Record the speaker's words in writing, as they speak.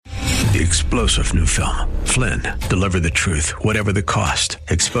The explosive new film, Flynn, deliver the truth, whatever the cost.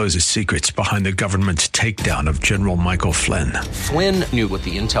 Exposes secrets behind the government's takedown of General Michael Flynn. Flynn knew what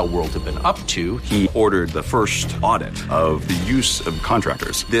the intel world had been up to. He ordered the first audit of the use of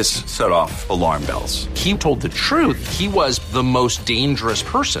contractors. This set off alarm bells. He told the truth. He was the most dangerous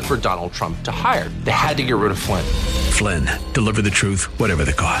person for Donald Trump to hire. They had to get rid of Flynn. Flynn, deliver the truth, whatever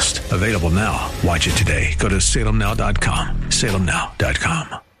the cost. Available now. Watch it today. Go to salemnow.com.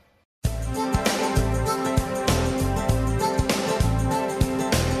 salemnow.com.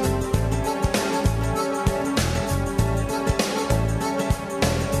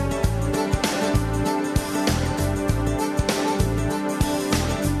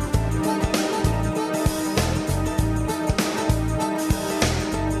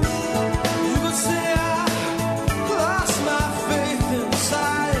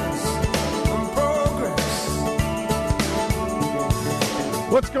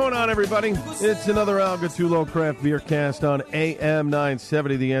 What's going on, everybody? It's another Al Gattullo Craft Beer Cast on AM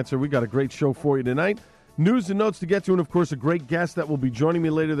 970. The Answer. We got a great show for you tonight. News and notes to get to, and of course, a great guest that will be joining me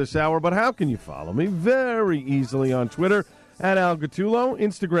later this hour. But how can you follow me? Very easily on Twitter at Al Gattullo,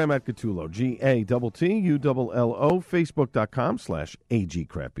 Instagram at Gattullo, GATTULLO, Facebook.com/AG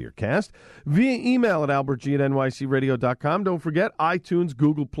Craft Beer Cast, via email at albertg@nycradio.com. Don't forget iTunes,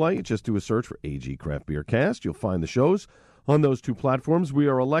 Google Play. Just do a search for AG Craft Beer Cast. You'll find the shows on those two platforms. We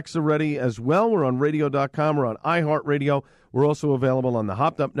are Alexa ready as well. We're on radio.com. We're on iHeartRadio. We're also available on the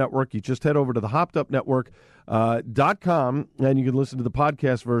Hopped Up Network. You just head over to the hoppedupnetwork.com, and you can listen to the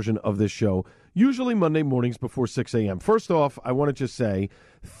podcast version of this show, usually Monday mornings before 6 a.m. First off, I want to just say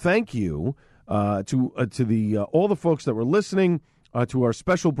thank you to all the folks that were listening to our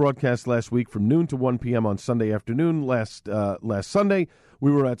special broadcast last week from noon to 1 p.m. on Sunday afternoon. Last Sunday,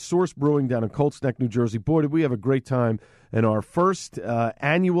 we were at Source Brewing down in Colts Neck, New Jersey. Boy, did we have a great time in our first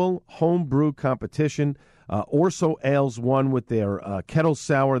annual home brew competition. Orso Ales won with their kettle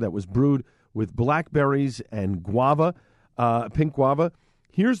sour that was brewed with blackberries and guava, pink guava.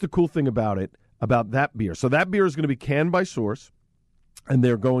 Here's the cool thing about that beer. So that beer is going to be canned by Source, and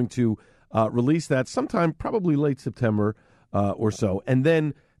they're going to release that sometime probably late September or so. And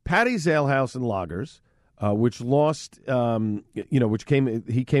then Patty's Ale House and Lagers, which lost, he came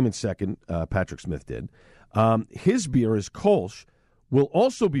in second, Patrick Smith did. His beer is Kolsch, will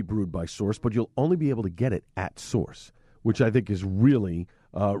also be brewed by Source, but you'll only be able to get it at Source, which I think is really,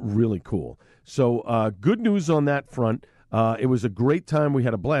 really cool. So good news on that front. It was a great time. We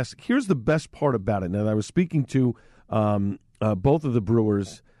had a blast. Here's the best part about it. Now, I was speaking to both of the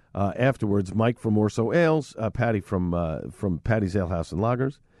brewers afterwards, Mike from Orso Ales, Patty from Patty's Ale House and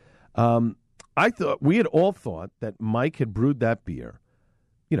Lagers. We had all thought that Mike had brewed that beer,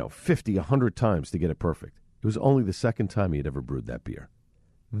 50, 100 times to get it perfect. It was only the second time he had ever brewed that beer.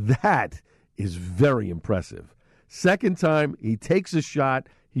 That is very impressive. Second time, he takes a shot.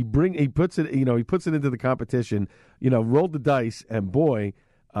 He puts it into the competition. Rolled the dice, and boy,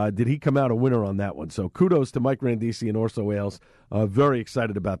 did he come out a winner on that one. So kudos to Mike Randisi and Orso Ales. Very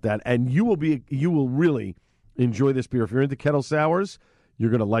excited about that, and you will really enjoy this beer. If you're into kettle sours, you're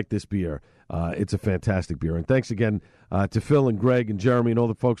going to like this beer. It's a fantastic beer. And thanks again to Phil and Greg and Jeremy and all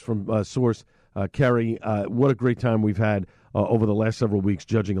the folks from Source. Kerry, what a great time we've had over the last several weeks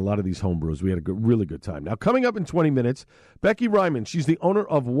judging a lot of these homebrews. We had a really good time. Now, coming up in 20 minutes, Becky Ryman, she's the owner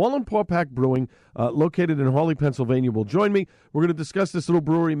of Wallenpaupack Brewing, located in Hawley, Pennsylvania, will join me. We're going to discuss this little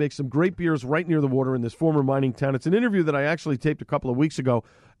brewery, make some great beers right near the water in this former mining town. It's an interview that I actually taped a couple of weeks ago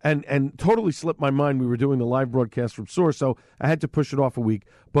and totally slipped my mind. We were doing the live broadcast from Source, so I had to push it off a week.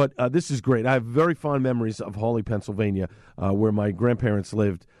 But this is great. I have very fond memories of Hawley, Pennsylvania, where my grandparents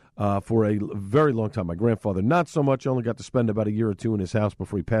lived for a very long time. My grandfather, not so much. Only got to spend about a year or two in his house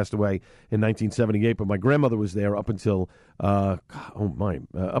before he passed away in 1978. But my grandmother was there up until up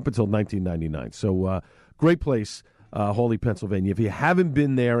until 1999. So great place, Hawley, Pennsylvania. If you haven't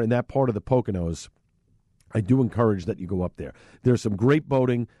been there in that part of the Poconos, I do encourage that you go up there. There's some great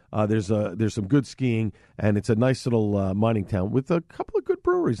boating. There's some good skiing, and it's a nice little mining town with a couple of good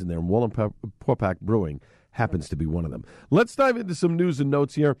breweries in there. Wallenpaupack Brewing happens to be one of them. Let's dive into some news and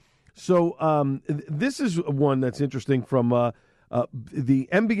notes here. So this is one that's interesting from the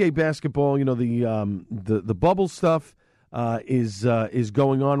NBA basketball. The bubble stuff is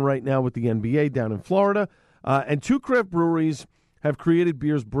going on right now with the NBA down in Florida, and two craft breweries have created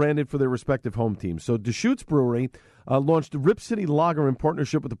beers branded for their respective home teams. So Deschutes Brewery launched Rip City Lager in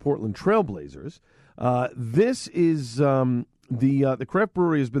partnership with the Portland Trail Blazers. This is the craft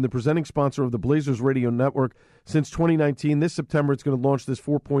brewery has been the presenting sponsor of the Blazers Radio Network since 2019. This September, it's going to launch this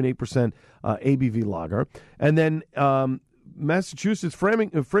 4.8% ABV lager. And then Massachusetts,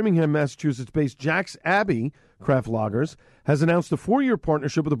 Framingham, Massachusetts-based Jack's Abbey Craft Lagers has announced a 4-year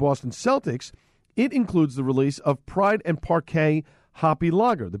partnership with the Boston Celtics. It includes the release of Pride and Parquet Hoppy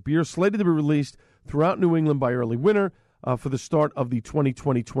Lager. The beer is slated to be released throughout New England by early winter for the start of the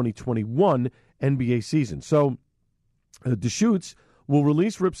 2020-2021 NBA season. So Deschutes will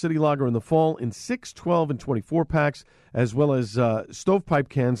release Rip City Lager in the fall in 6, 12, and 24 packs, as well as stovepipe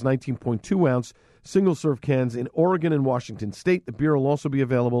cans, 19.2-ounce, single-serve cans in Oregon and Washington State. The beer will also be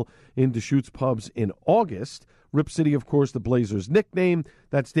available in Deschutes pubs in August. Rip City, of course, the Blazers' nickname.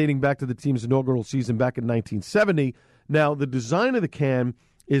 That's dating back to the team's inaugural season back in 1970. Now, the design of the can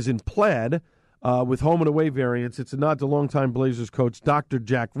is in plaid with home and away variants. It's a nod to longtime Blazers coach Dr.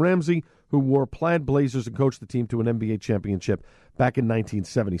 Jack Ramsey, who wore plaid blazers and coached the team to an NBA championship back in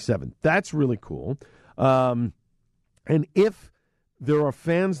 1977. That's really cool. And if there are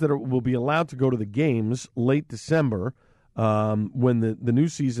fans that will be allowed to go to the games late December when the new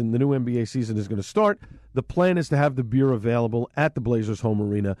season, the new NBA season is going to start, the plan is to have the beer available at the Blazers' home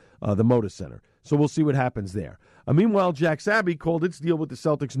arena, the Moda Center. So we'll see what happens there. Meanwhile, Jack's Abbey called its deal with the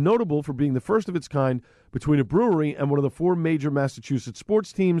Celtics notable for being the first of its kind between a brewery and one of the 4 major Massachusetts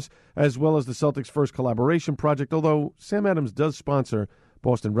sports teams, as well as the Celtics' first collaboration project, although Sam Adams does sponsor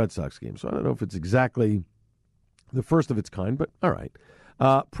Boston Red Sox games. So I don't know if it's exactly the first of its kind, but all right.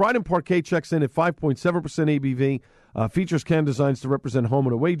 Pride and Parquet checks in at 5.7% ABV, features can designs to represent home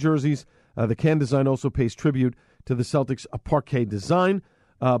and away jerseys. The can design also pays tribute to the Celtics' parquet design.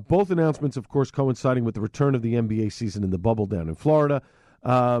 Both announcements, of course, coinciding with the return of the NBA season in the bubble down in Florida.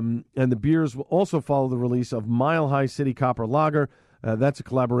 And the beers will also follow the release of Mile High City Copper Lager. That's a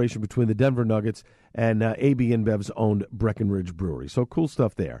collaboration between the Denver Nuggets and AB InBev's owned Breckenridge Brewery. So cool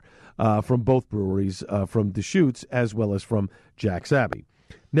stuff there from both breweries, from Deschutes as well as from Jack's Abbey.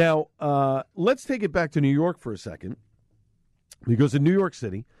 Now, let's take it back to New York for a second, because in New York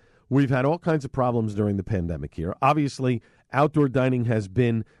City, we've had all kinds of problems during the pandemic here. Obviously, outdoor dining has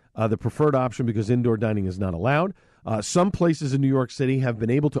been the preferred option because indoor dining is not allowed. Some places in New York City have been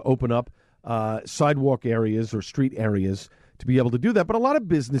able to open up sidewalk areas or street areas to be able to do that, but a lot of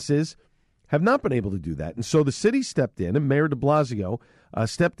businesses have not been able to do that. And so the city stepped in, and Mayor de Blasio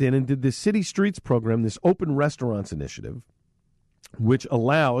stepped in and did this City Streets program, this open restaurants initiative, which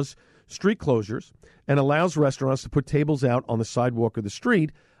allows street closures and allows restaurants to put tables out on the sidewalk or the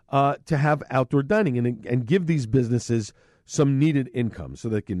street to have outdoor dining and give these businesses some needed income so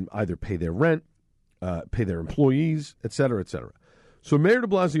they can either pay their rent, pay their employees, et cetera, et cetera. So Mayor de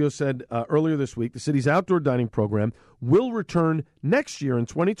Blasio said earlier this week the city's outdoor dining program will return next year in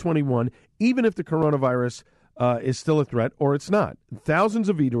 2021, even if the coronavirus is still a threat or it's not. Thousands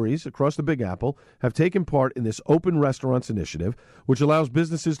of eateries across the Big Apple have taken part in this open restaurants initiative, which allows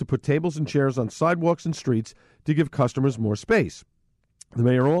businesses to put tables and chairs on sidewalks and streets to give customers more space. The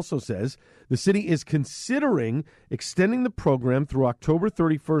mayor also says the city is considering extending the program through October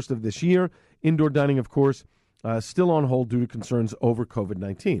 31st of this year. Indoor dining, of course, still on hold due to concerns over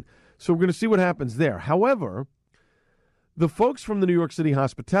COVID-19. So we're going to see what happens there. However, the folks from the New York City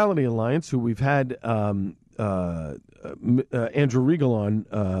Hospitality Alliance, who we've had Andrew Regal on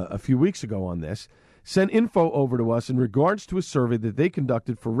a few weeks ago on this, sent info over to us in regards to a survey that they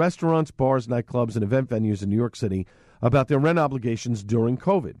conducted for restaurants, bars, nightclubs, and event venues in New York City about their rent obligations during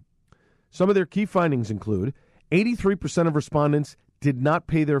COVID. Some of their key findings include 83% of respondents did not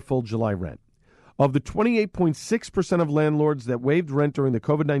pay their full July rent. Of the 28.6% of landlords that waived rent during the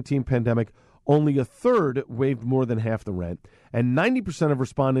COVID-19 pandemic, only a third waived more than half the rent, and 90% of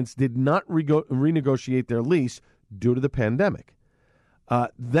respondents did not renegotiate their lease due to the pandemic.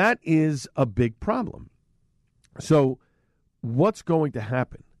 That is a big problem. So what's going to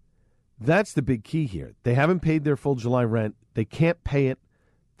happen? That's the big key here. They haven't paid their full July rent. They can't pay it.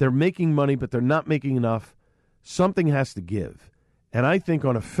 They're making money, but they're not making enough. Something has to give. And I think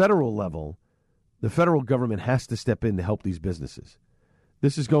on a federal level, the federal government has to step in to help these businesses.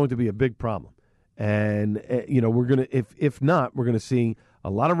 This is going to be a big problem. And, we're going to, if not, we're going to see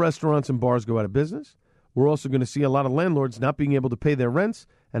a lot of restaurants and bars go out of business. We're also going to see a lot of landlords not being able to pay their rents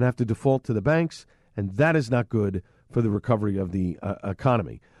and have to default to the banks. And that is not good for the recovery of the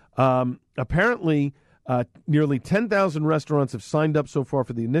economy. Apparently, nearly 10,000 restaurants have signed up so far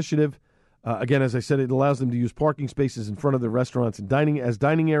for the initiative. Again, as I said, it allows them to use parking spaces in front of their restaurants and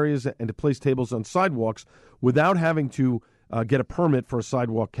dining areas and to place tables on sidewalks without having to get a permit for a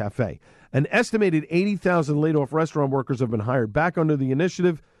sidewalk cafe. An estimated 80,000 laid-off restaurant workers have been hired back under the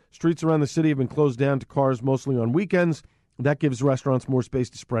initiative. Streets around the city have been closed down to cars mostly on weekends. That gives restaurants more space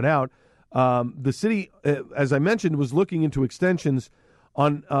to spread out. The city, as I mentioned, was looking into extensions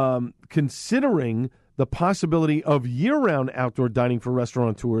on considering the possibility of year-round outdoor dining for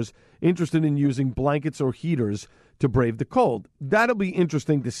restaurateurs interested in using blankets or heaters to brave the cold. That'll be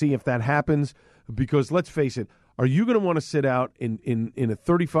interesting to see if that happens, because let's face it, are you going to want to sit out in a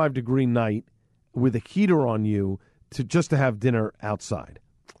 35-degree night with a heater on you to have dinner outside?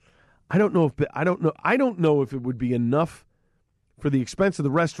 I don't know if it would be enough for the expense of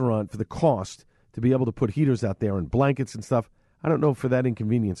the restaurant, for the cost, to be able to put heaters out there and blankets and stuff. I don't know for that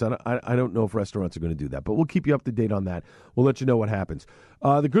inconvenience. I don't know if restaurants are going to do that, but we'll keep you up to date on that. We'll let you know what happens.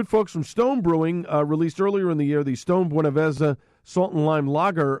 The good folks from Stone Brewing released earlier in the year the Stone Buenaventura Salt and Lime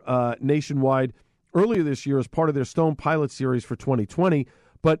Lager nationwide earlier this year as part of their Stone Pilot Series for 2020.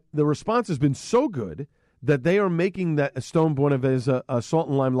 But the response has been so good that they are making that Stone Buenaventura Salt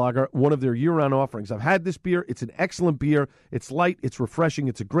and Lime Lager one of their year-round offerings. I've had this beer. It's an excellent beer. It's light. It's refreshing.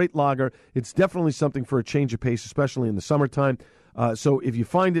 It's a great lager. It's definitely something for a change of pace, especially in the summertime. So if you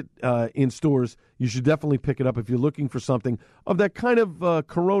find it in stores, you should definitely pick it up if you're looking for something of that kind of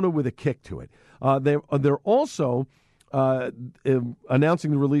Corona with a kick to it. They're also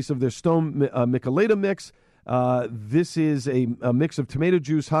announcing the release of their Stone Michelada Mix. This is a mix of tomato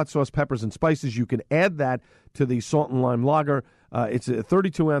juice, hot sauce, peppers, and spices. You can add that to the Salt and Lime Lager. It's a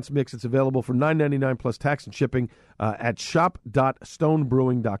 32-ounce mix. It's available for $9.99 plus tax and shipping at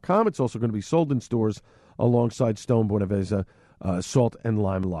shop.stonebrewing.com. It's also going to be sold in stores alongside Stone Buenaventura Salt and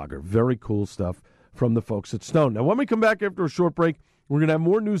Lime Lager. Very cool stuff from the folks at Stone. Now, when we come back after a short break, we're going to have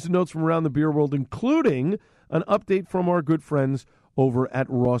more news and notes from around the beer world, including an update from our good friends over at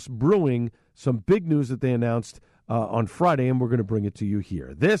Ross Brewing. Some big news that they announced on Friday, and we're going to bring it to you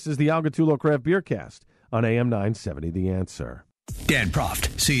here. This is the Al Gattullo Craft Beer Cast on AM 970, The Answer. Dan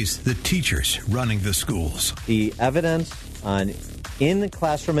Proft sees the teachers running the schools. The evidence on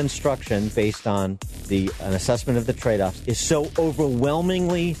in-classroom instruction based on an assessment of the trade-offs is so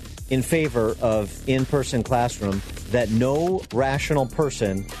overwhelmingly in favor of in-person classroom that no rational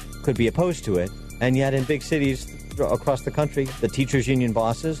person could be opposed to it. And yet in big cities across the country, the teachers' union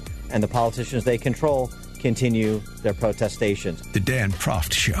bosses and the politicians they control continue their protestations. The Dan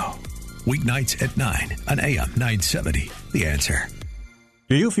Proft Show. Weeknights at 9 on AM 970. The Answer.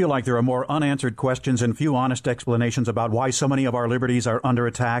 Do you feel like there are more unanswered questions and few honest explanations about why so many of our liberties are under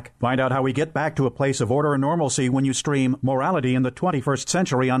attack? Find out how we get back to a place of order and normalcy when you stream Morality in the 21st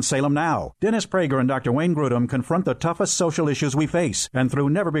Century on Salem Now. Dennis Prager and Dr. Wayne Grudem confront the toughest social issues we face, and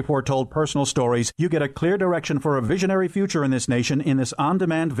through never-before-told personal stories, you get a clear direction for a visionary future in this nation in this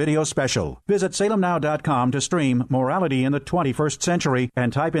on-demand video special. Visit salemnow.com to stream Morality in the 21st Century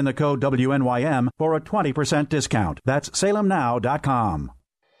and type in the code WNYM for a 20% discount. That's salemnow.com.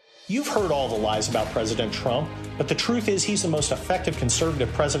 You've heard all the lies about President Trump, but the truth is he's the most effective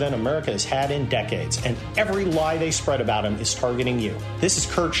conservative president America has had in decades, and every lie they spread about him is targeting you. This is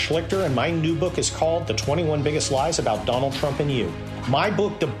Kurt Schlichter, and my new book is called The 21 Biggest Lies About Donald Trump and You. My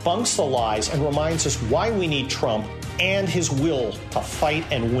book debunks the lies and reminds us why we need Trump and his will to fight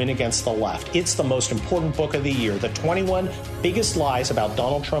and win against the left. It's the most important book of the year, The 21 Biggest Lies About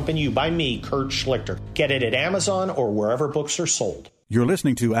Donald Trump and You, by me, Kurt Schlichter. Get it at Amazon or wherever books are sold. You're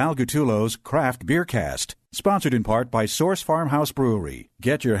listening to Al Gattullo's Craft Beer Cast, sponsored in part by Source Farmhouse Brewery.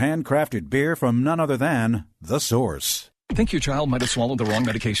 Get your handcrafted beer from none other than The Source. Think your child might have swallowed the wrong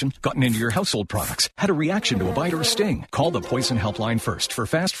medication, gotten into your household products, had a reaction to a bite or a sting? Call the Poison Helpline first for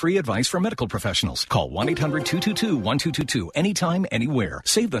fast, free advice from medical professionals. Call 1-800-222-1222 anytime, anywhere.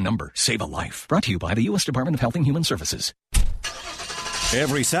 Save the number, save a life. Brought to you by the U.S. Department of Health and Human Services.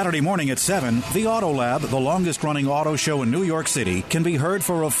 Every Saturday morning at 7, the Auto Lab, the longest-running auto show in New York City, can be heard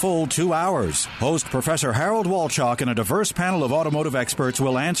for a full 2 hours. Host Professor Harold Walchuk and a diverse panel of automotive experts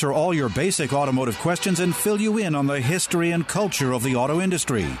will answer all your basic automotive questions and fill you in on the history and culture of the auto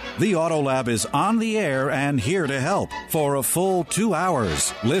industry. The Auto Lab is on the air and here to help for a full 2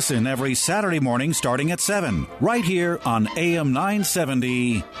 hours. Listen every Saturday morning starting at 7, right here on AM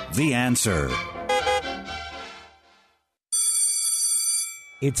 970, The Answer.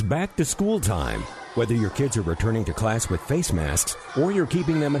 It's back to school time. Whether your kids are returning to class with face masks or you're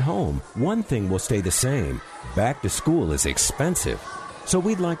keeping them at home, one thing will stay the same. Back to school is expensive, so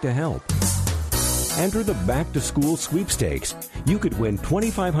we'd like to help. Enter the Back to School Sweepstakes. You could win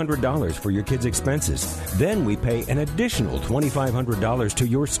 $2,500 for your kids' expenses. Then we pay an additional $2,500 to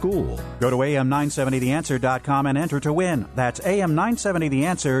your school. Go to am970theanswer.com and enter to win. That's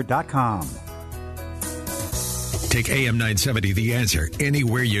am970theanswer.com. Take AM 970 The Answer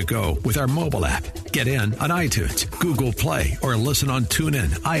anywhere you go with our mobile app. Get in on iTunes, Google Play, or listen on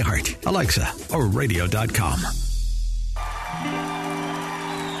TuneIn, iHeart, Alexa, or radio.com.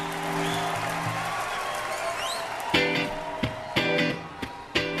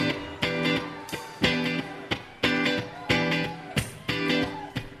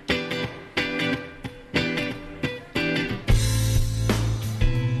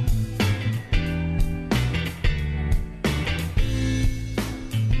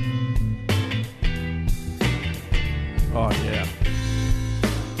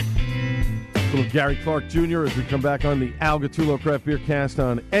 Little Gary Clark Jr. as we come back on the Al Gattullo Craft Beer Cast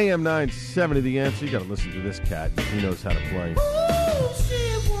on AM 970 The Answer. You got to listen to this cat. He knows how to play. Ooh,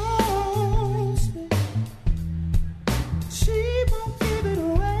 she wants me. She won't give it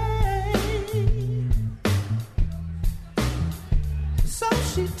away. So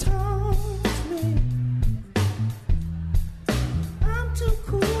she tells me I'm too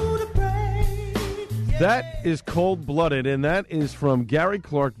cool to break. That is Cold-Blooded, and that is from Gary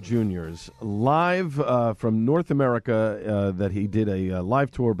Clark Jr.'s live from North America that he did a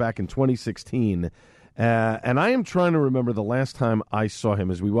live tour back in 2016. And I am trying to remember the last time I saw him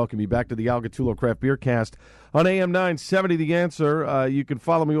as we welcome you back to the Al Gattullo Craft Beer Cast on AM 970 The Answer. You can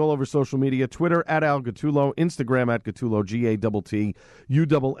follow me all over social media, Twitter at Al Gattullo, Instagram at Gattullo, G-A-T-T-U-L-L-O,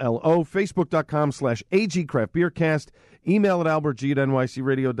 Facebook.com/AG Craft Beer Cast, email at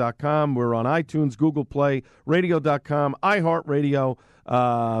albertg@nycradio.com. We're on iTunes, Google Play, radio.com, iHeartRadio,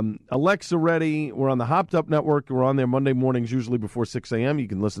 Alexa Ready. We're on the Hopped Up Network. We're on there Monday mornings, usually before 6 a.m. You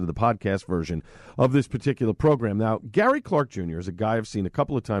can listen to the podcast version of this particular program. Now, Gary Clark Jr. is a guy I've seen a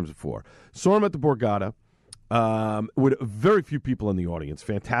couple of times before. Saw him at the Borgata with very few people in the audience.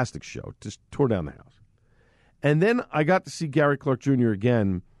 Fantastic show. Just tore down the house. And then I got to see Gary Clark Jr.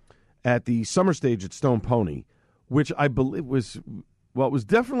 again at the summer stage at Stone Pony, which I believe was... Well, it was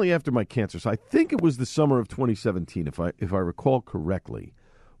definitely after my cancer, so I think it was the summer of 2017, if I recall correctly,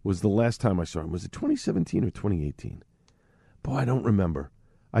 was the last time I saw him. Was it 2017 or 2018? Boy, I don't remember.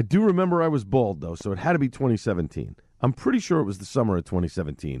 I do remember I was bald, though, so it had to be 2017. I'm pretty sure it was the summer of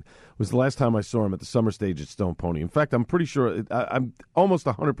 2017. It was the last time I saw him at the summer stage at Stone Pony. In fact, I'm pretty sure, I'm almost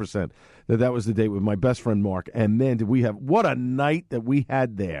 100% that was the date with my best friend Mark. And, man, did we have, what a night that we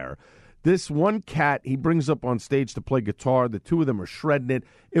had there. This one cat he brings up on stage to play guitar. The two of them are shredding it.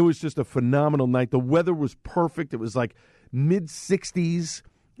 It was just a phenomenal night. The weather was perfect. It was like mid-60s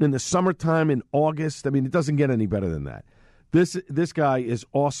in the summertime in August. I mean, it doesn't get any better than that. This guy is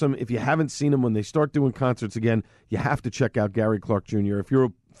awesome. If you haven't seen him, when they start doing concerts again, you have to check out Gary Clark Jr. If you're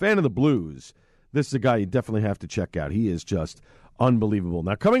a fan of the blues, this is a guy you definitely have to check out. He is just unbelievable.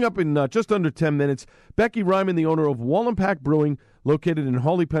 Now, coming up in just under 10 minutes, Becky Ryman, the owner of Wallenpack Brewing, located in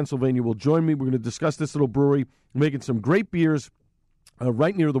Hawley, Pennsylvania, will join me. We're going to discuss this little brewery, making some great beers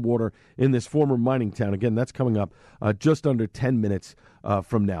right near the water in this former mining town. Again, that's coming up just under 10 minutes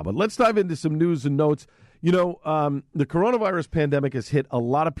from now. But let's dive into some news and notes. You know, the coronavirus pandemic has hit a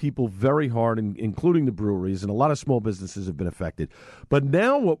lot of people very hard, including the breweries, and a lot of small businesses have been affected. But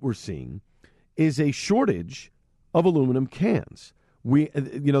now what we're seeing is a shortage of aluminum cans. There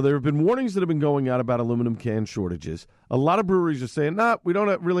have been warnings that have been going out about aluminum can shortages. A lot of breweries are saying, we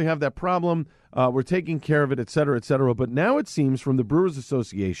don't really have that problem. We're taking care of it, et cetera, et cetera. But now it seems from the Brewers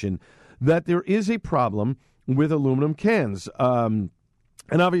Association that there is a problem with aluminum cans. And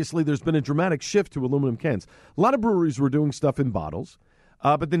obviously there's been a dramatic shift to aluminum cans. A lot of breweries were doing stuff in bottles,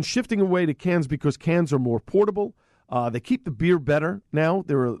 but then shifting away to cans because cans are more portable. They keep the beer better now.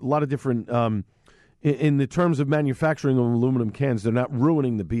 There are a lot of different... In the terms of manufacturing of aluminum cans, they're not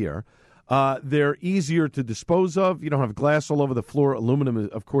ruining the beer. They're easier to dispose of. You don't have glass all over the floor. Aluminum,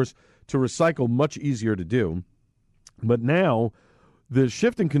 of course, to recycle, much easier to do. But now, the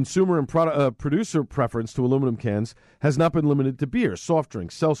shift in consumer and producer preference to aluminum cans has not been limited to beer. Soft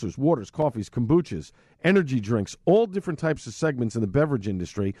drinks, seltzers, waters, coffees, kombuchas, energy drinks, all different types of segments in the beverage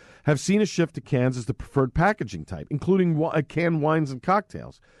industry have seen a shift to cans as the preferred packaging type, including canned wines and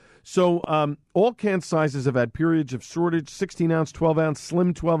cocktails. So all can sizes have had periods of shortage, 16-ounce, 12-ounce,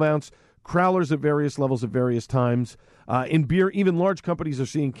 slim 12-ounce, crowlers at various levels at various times. In beer, even large companies are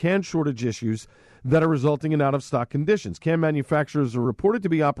seeing can shortage issues that are resulting in out-of-stock conditions. Can manufacturers are reported to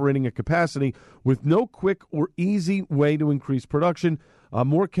be operating at capacity with no quick or easy way to increase production.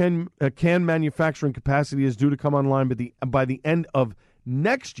 More can manufacturing capacity is due to come online by the end of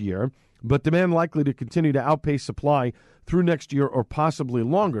next year, but demand likely to continue to outpace supply through next year or possibly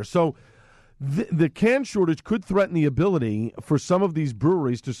longer. So the can shortage could threaten the ability for some of these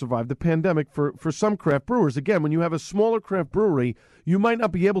breweries to survive the pandemic for some craft brewers. Again, when you have a smaller craft brewery, you might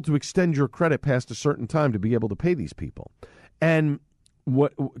not be able to extend your credit past a certain time to be able to pay these people. And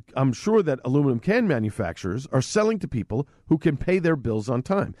what I'm sure that aluminum can manufacturers are selling to people who can pay their bills on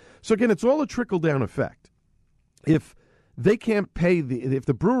time. So again, it's all a trickle-down effect. If they can't pay if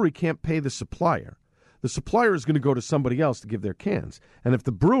the brewery can't pay the supplier is going to go to somebody else to give their cans. And if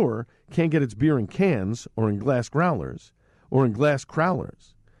the brewer can't get its beer in cans or in glass growlers or in glass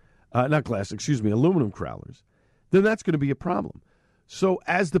crowlers, aluminum crowlers, then that's going to be a problem. So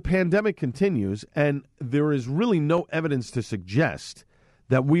as the pandemic continues, and there is really no evidence to suggest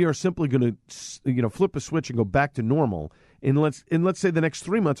that we are simply going to, flip a switch and go back to normal in let's say the next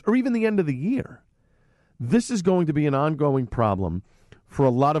 3 months or even the end of the year. This is going to be an ongoing problem for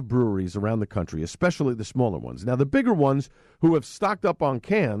a lot of breweries around the country, especially the smaller ones. Now, the bigger ones who have stocked up on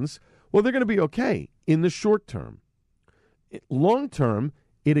cans, well, they're going to be okay in the short term. Long term,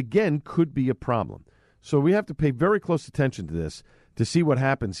 it again could be a problem. So we have to pay very close attention to this to see what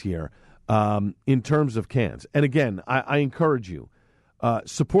happens here in terms of cans. And again, I encourage you,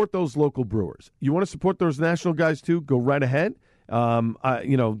 support those local brewers. You want to support those national guys too? Go right ahead.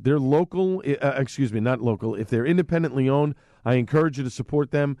 They're local. Not local. If they're independently owned, I encourage you to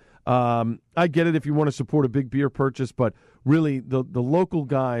support them. I get it if you want to support a big beer purchase, but really the local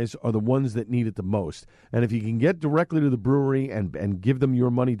guys are the ones that need it the most. And if you can get directly to the brewery and give them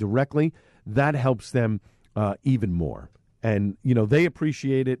your money directly, that helps them even more. And, they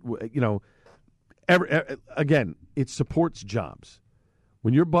appreciate it. Again, it supports jobs.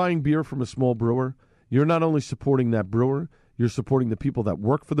 When you're buying beer from a small brewer, you're not only supporting that brewer, you're supporting the people that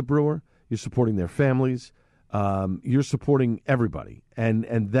work for the brewer, you're supporting their families, you're supporting everybody.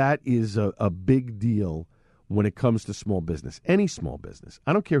 And that is a big deal when it comes to small business. Any small business.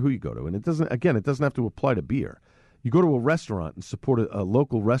 I don't care who you go to. And it doesn't have to apply to beer. You go to a restaurant and support a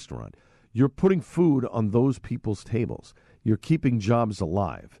local restaurant. You're putting food on those people's tables. You're keeping jobs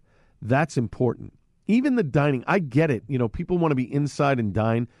alive. That's important. Even the dining, I get it. People want to be inside and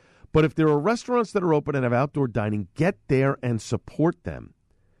dine. But if there are restaurants that are open and have outdoor dining, get there and support them.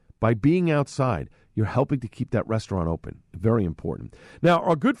 By being outside, you're helping to keep that restaurant open. Very important. Now,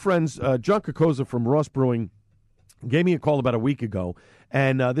 our good friends, John Kokoza from Ross Brewing, gave me a call about a week ago.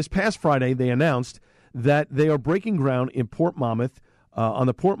 And this past Friday, they announced that they are breaking ground in Port Monmouth, on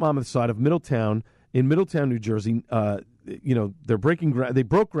the Port Monmouth side of Middletown, in Middletown, New Jersey. They're breaking ground. They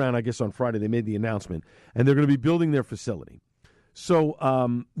broke ground, I guess, on Friday. They made the announcement, and they're going to be building their facility. So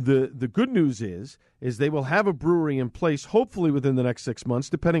the good news is they will have a brewery in place, hopefully within the next 6 months,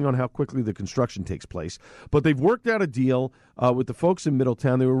 depending on how quickly the construction takes place. But they've worked out a deal with the folks in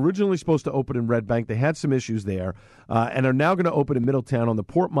Middletown. They were originally supposed to open in Red Bank. They had some issues there, and are now going to open in Middletown on the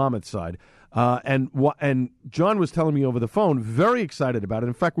Port Monmouth side. And John was telling me over the phone, very excited about it.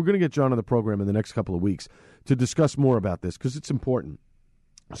 In fact, we're going to get John on the program in the next couple of weeks to discuss more about this because it's important.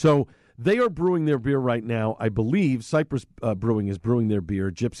 So they are brewing their beer right now. I believe Cypress Brewing is brewing their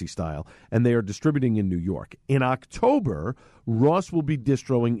beer Gypsy style, and they are distributing in New York. In October, Ross will be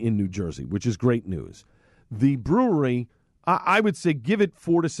distroing in New Jersey, which is great news. The brewery, I would say give it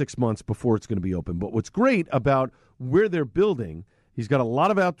 4 to 6 months before it's going to be open. But what's great about where they're building, he's got a lot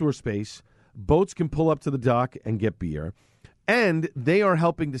of outdoor space. Boats can pull up to the dock and get beer. And they are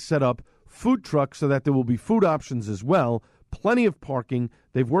helping to set up food trucks so that there will be food options as well. Plenty of parking.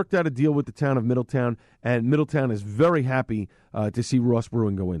 They've worked out a deal with the town of Middletown, and Middletown is very happy to see Ross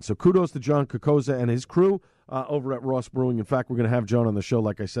Brewing go in. So kudos to John Kokoza and his crew over at Ross Brewing. In fact, we're going to have John on the show,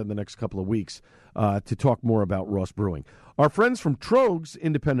 like I said, in the next couple of weeks to talk more about Ross Brewing. Our friends from Trogs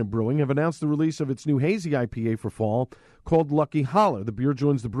Independent Brewing have announced the release of its new hazy IPA for fall called Lucky Holler. The beer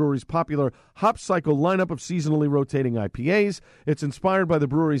joins the brewery's popular Hop Cycle lineup of seasonally rotating IPAs. It's inspired by the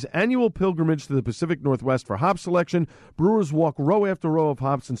brewery's annual pilgrimage to the Pacific Northwest for hop selection. Brewers walk row after row of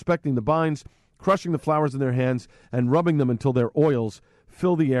hops, inspecting the binds, crushing the flowers in their hands, and rubbing them until their oils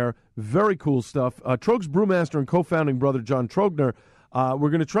fill the air. Very cool stuff. Trogs brewmaster and co-founding brother John Trogner,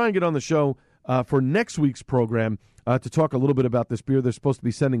 we're going to try and get on the show for next week's program to talk a little bit about this beer. They're supposed to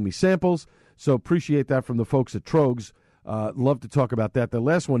be sending me samples, so appreciate that from the folks at Trogs. Love to talk about that. The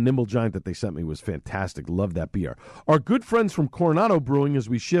last one, Nimble Giant, that they sent me was fantastic. Love that beer. Our good friends from Coronado Brewing, as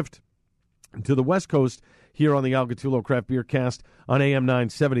we shift to the West Coast here on the Al Gattullo Craft Beer Cast on AM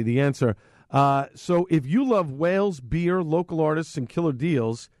 970, The Answer. So if you love whales, beer, local artists, and killer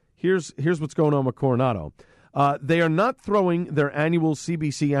deals, here's what's going on with Coronado. They are not throwing their annual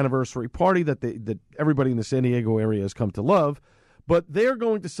CBC anniversary party that everybody in the San Diego area has come to love, but they're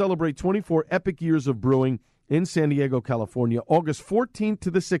going to celebrate 24 epic years of brewing in San Diego, California, August 14th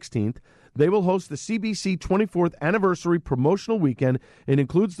to the 16th. They will host the CBC 24th Anniversary Promotional Weekend. It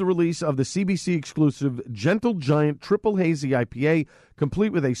includes the release of the CBC exclusive Gentle Giant Triple Hazy IPA,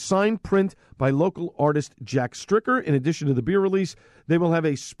 complete with a signed print by local artist Jack Stricker. In addition to the beer release, they will have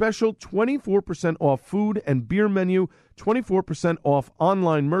a special 24% off food and beer menu, 24% off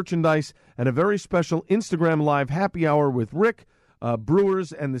online merchandise, and a very special Instagram Live happy hour with Rick,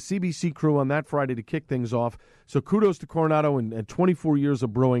 Brewers, and the CBC crew on that Friday to kick things off. So kudos to Coronado and 24 years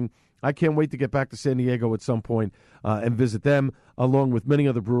of brewing. I can't wait to get back to San Diego at some point and visit them, along with many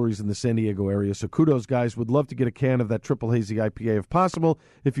other breweries in the San Diego area. So kudos, guys. Would love to get a can of that Triple Hazy IPA if possible,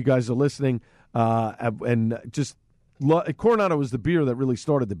 if you guys are listening. And just Coronado is the beer that really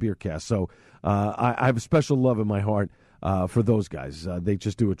started the beer cast. So I have a special love in my heart for those guys. They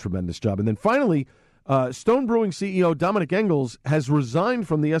just do a tremendous job. And then finally, Stone Brewing CEO Dominic Engels has resigned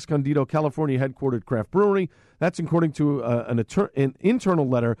from the Escondido, California headquartered craft brewery. That's according to an internal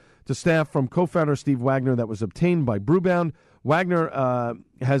letter to staff from co-founder Steve Wagner that was obtained by Brewbound. Wagner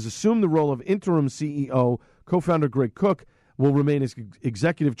has assumed the role of interim CEO. Co-founder Greg Cook will remain as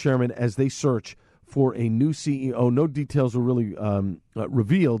executive chairman as they search for a new CEO. No details were really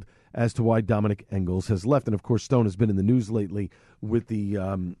revealed as to why Dominic Engels has left. And, of course, Stone has been in the news lately with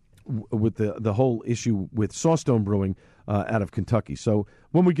the whole issue with Sawstone Brewing out of Kentucky. So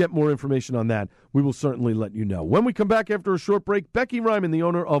when we get more information on that, we will certainly let you know. When we come back after a short break, Becky Ryman, the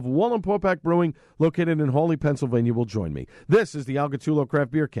owner of Wallenpaupack Brewing, located in Hawley, Pennsylvania, will join me. This is the Al Gattullo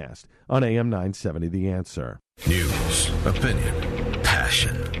Craft Beer Cast on AM 970, The Answer. News, opinion,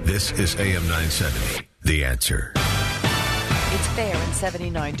 passion. This is AM 970, The Answer. It's fair and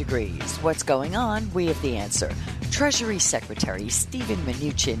 79 degrees. What's going on? We have the answer. Treasury Secretary Steven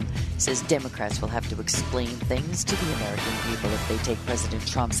Mnuchin says Democrats will have to explain things to the American people if they take President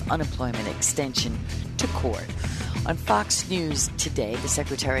Trump's unemployment extension to court. On Fox News today, the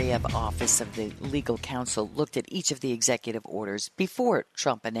Secretary of Office of the Legal Counsel looked at each of the executive orders before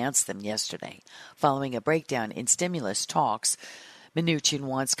Trump announced them yesterday. Following a breakdown in stimulus talks, Mnuchin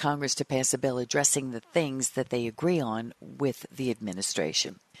wants Congress to pass a bill addressing the things that they agree on with the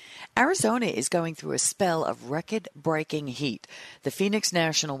administration. Arizona is going through a spell of record-breaking heat. The Phoenix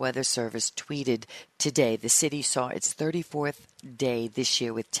National Weather Service tweeted today the city saw its 34th day this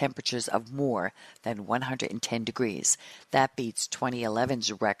year with temperatures of more than 110 degrees. That beats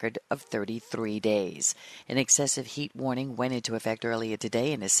 2011's record of 33 days. An excessive heat warning went into effect earlier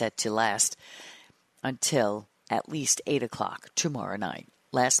today and is set to last until at least 8 o'clock tomorrow night.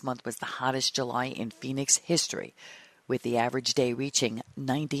 Last month was the hottest July in Phoenix history, with the average day reaching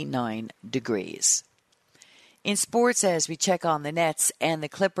 99 degrees. In sports, as we check on the Nets and the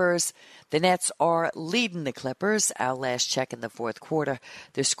Clippers, the Nets are leading the Clippers. Our last check in the fourth quarter,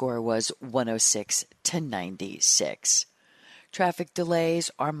 their score was 106-96. Traffic delays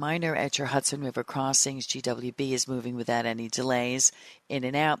are minor at your Hudson River crossings. GWB is moving without any delays. In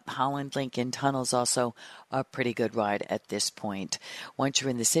and out, Holland Lincoln tunnels also a pretty good ride at this point. Once you're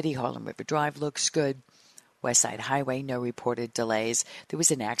in the city, Harlem River Drive looks good. West Side Highway, no reported delays. There was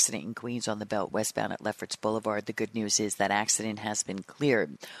an accident in Queens on the Belt westbound at Lefferts Boulevard. The good news is that accident has been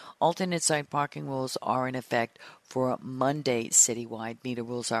cleared. Alternate side parking rules are in effect for Monday citywide. Meter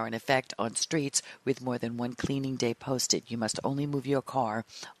rules are in effect on streets with more than one cleaning day posted. You must only move your car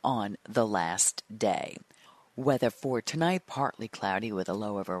on the last day. Weather for tonight, partly cloudy with a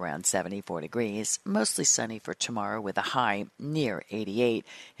low of around 74 degrees. Mostly sunny for tomorrow with a high near 88.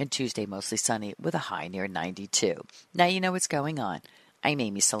 And Tuesday, mostly sunny with a high near 92. Now you know what's going on. I'm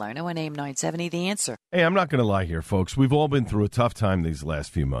Amy Salerno on AM 970, The Answer. Hey, I'm not going to lie here, folks. We've all been through a tough time these last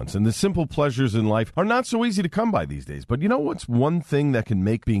few months, and the simple pleasures in life are not so easy to come by these days. But you know what's one thing that can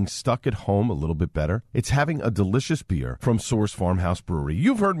make being stuck at home a little bit better? It's having a delicious beer from Source Farmhouse Brewery.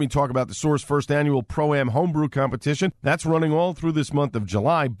 You've heard me talk about the Source First Annual Pro-Am Homebrew Competition. That's running all through this month of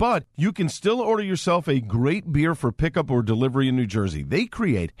July, but you can still order yourself a great beer for pickup or delivery in New Jersey. They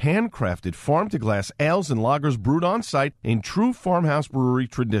create handcrafted farm-to-glass ales and lagers brewed on-site in true farmhouse brewery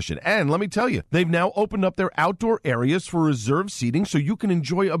tradition. And let me tell you, they've now opened up their outdoor areas for reserved seating so you can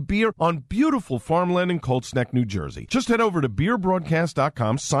enjoy a beer on beautiful farmland in Colts Neck, New Jersey. Just head over to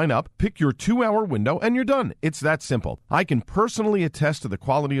beerbroadcast.com, sign up, pick your 2-hour window, and you're done. It's that simple. I can personally attest to the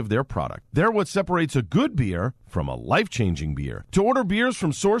quality of their product. They're what separates a good beer from a life-changing beer. To order beers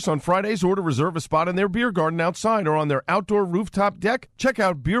from Source on Fridays or to reserve a spot in their beer garden outside or on their outdoor rooftop deck, check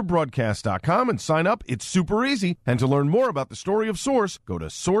out beerbroadcast.com and sign up. It's super easy. And to learn more about the story of Source, go to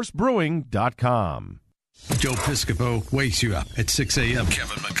sourcebrewing.com. Joe Piscopo wakes you up at 6 a.m.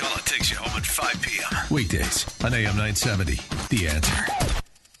 Kevin McCullough takes you home at 5 p.m. Weekdays on AM 970. The Answer.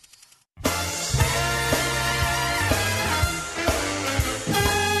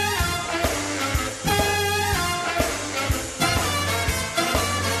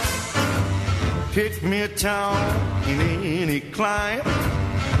 Pick me a town in any climate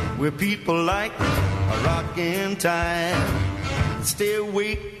where people like a rockin' time. Stay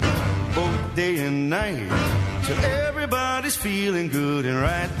awake both day and night till everybody's feeling good and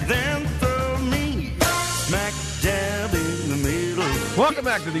right. Then throw me smack dab in the middle. Welcome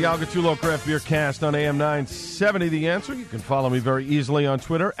back to the Al Gattullo Craft Beer Cast on AM 970, The Answer. You can follow me very easily on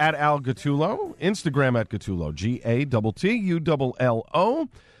Twitter at Al Gattullo, Instagram at Gattullo, GATTULLO,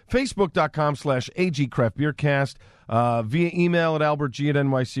 Facebook.com/AG Craft Beer Cast, via email at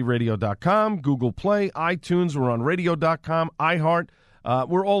albertg@nycradio.com, Google Play, iTunes, we're on radio.com, iHeart.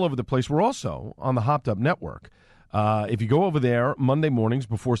 We're all over the place. We're also on the Hopped Up Network. If you go over there Monday mornings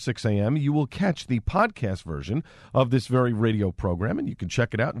before 6 a.m., you will catch the podcast version of this very radio program, and you can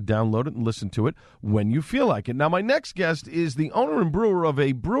check it out and download it and listen to it when you feel like it. Now, my next guest is the owner and brewer of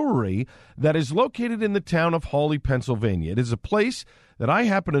a brewery that is located in the town of Hawley, Pennsylvania. It is a place that I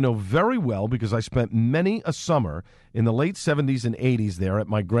happen to know very well because I spent many a summer in the late 70s and 80s there at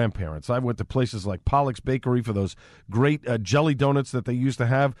my grandparents'. I went to places like Pollock's Bakery for those great jelly donuts that they used to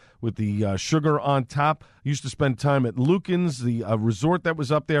have with the sugar on top. I used to spend time at Lucan's, the resort that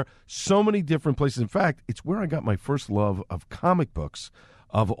was up there. So many different places. In fact, it's where I got my first love of comic books,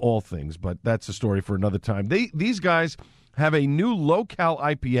 of all things. But that's a story for another time. These guys have a new low-cal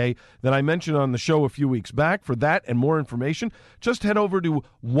IPA that I mentioned on the show a few weeks back. For that and more information, just head over to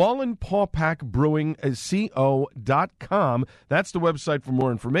WallenPawpackBrewingCO.com. That's the website for more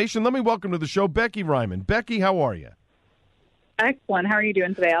information. Let me welcome to the show Becky Ryman. Becky, how are you? Excellent. How are you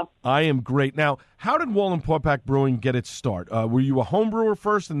doing today, Al? I am great. Now, how did Wallen-Pawpack Brewing get its start? Were you a home brewer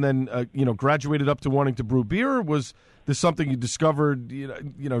first and then graduated up to wanting to brew beer? Or was this something you discovered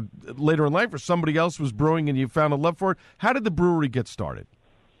later in life, or somebody else was brewing and you found a love for it? How did the brewery get started?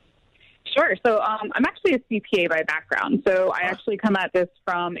 Sure. So I'm actually a CPA by background. So I actually come at this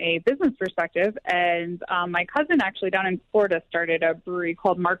from a business perspective. And my cousin actually down in Florida started a brewery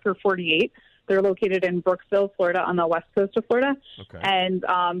called Marker 48. They're located in Brooksville, Florida, on the west coast of Florida. Okay. And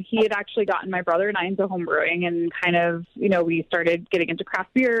he had actually gotten my brother and I into home brewing, and kind of, we started getting into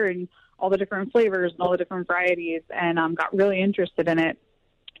craft beer and all the different flavors and all the different varieties, and got really interested in it.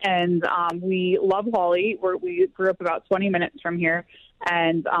 And we love Hawley. We grew up about 20 minutes from here,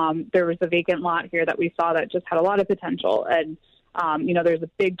 and there was a vacant lot here that we saw that just had a lot of potential. And there's a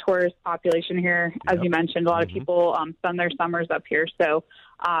big tourist population here. As you mentioned, a lot of people spend their summers up here. So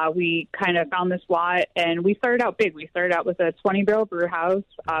we kind of found this lot, and we started out big. We started out with a 20-barrel brew house,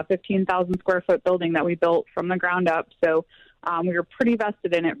 15,000 square foot building that we built from the ground up. So we were pretty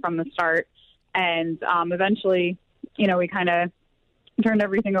vested in it from the start. And eventually, we kind of turned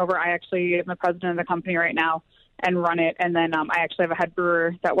everything over. I actually am the president of the company right now and run it. And then I actually have a head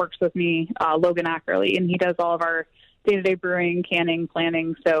brewer that works with me, Logan Ackerley, and he does all of our day-to-day brewing, canning,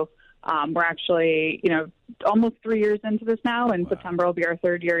 planning. So we're actually, almost 3 years into this now. In September will be our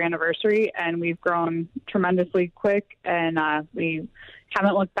 3rd year anniversary, and we've grown tremendously quick, and we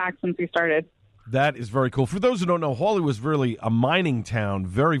haven't looked back since we started. That is very cool. For those who don't know, Hawley was really a mining town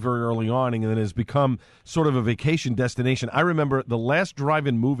very, very early on, and then has become sort of a vacation destination. I remember the last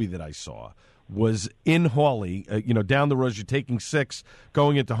drive-in movie that I saw was in Hawley, down the road as you're taking 6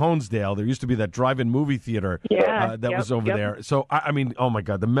 going into Honesdale. There used to be that drive-in movie theater that was over there. So, I mean, oh, my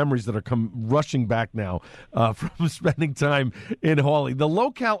God, the memories that are come rushing back now from spending time in Hawley. The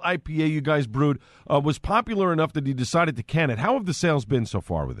low-cal IPA you guys brewed was popular enough that you decided to can it. How have the sales been so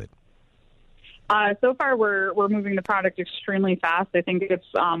far with it? So far, we're moving the product extremely fast. I think it's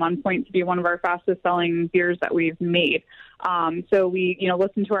on point to be one of our fastest-selling beers that we've made. So we,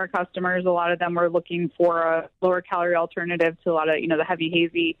 listen to our customers. A lot of them were looking for a lower-calorie alternative to a lot of, the heavy,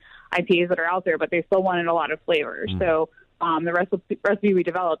 hazy IPAs that are out there, but they still wanted a lot of flavor. So the recipe we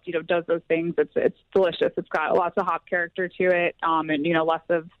developed, does those things. It's delicious. It's got lots of hop character to it, and less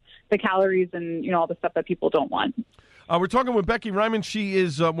of the calories and all the stuff that people don't want. We're talking with Becky Ryman. She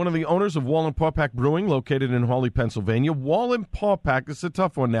is one of the owners of Wallen-Pawpack Brewing, located in Hawley, Pennsylvania. Wallen-Pawpack, it's a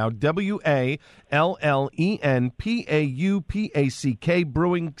tough one now, WALLENPAUPACK,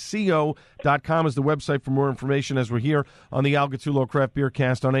 brewingco.com is the website for more information as we're here on the Al Gattullo Craft Beer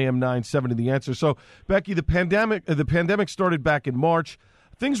Cast on AM 970 The Answer. So, Becky, the pandemic started back in March.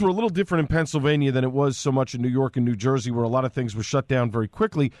 Things were a little different in Pennsylvania than it was so much in New York and New Jersey, where a lot of things were shut down very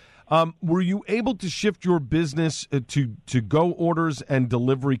quickly. Were you able to shift your business to go orders and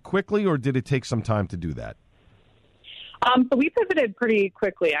delivery quickly, or did it take some time to do that? So we pivoted pretty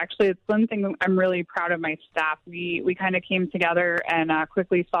quickly. Actually, it's one thing I'm really proud of my staff. We kind of came together and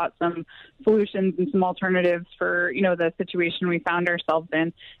quickly sought some solutions and some alternatives for, the situation we found ourselves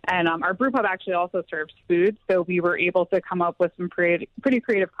in. And our brew pub actually also serves food, so we were able to come up with some pretty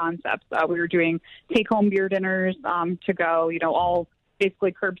creative concepts. We were doing take-home beer dinners to go, all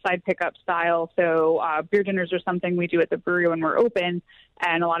basically curbside pickup style. So beer dinners are something we do at the brewery when we're open,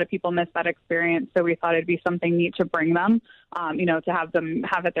 and a lot of people miss that experience. So we thought it'd be something neat to bring them, to have them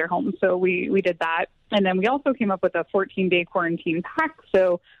have at their home. So we did that. And then we also came up with a 14-day quarantine pack.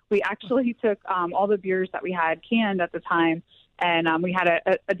 So we actually took all the beers that we had canned at the time, and we had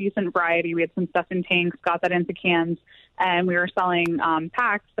a decent variety. We had some stuff in tanks, got that into cans, and we were selling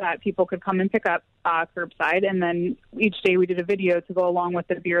packs that people could come and pick up curbside. And then each day we did a video to go along with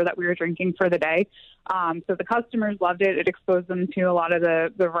the beer that we were drinking for the day. So the customers loved it. It exposed them to a lot of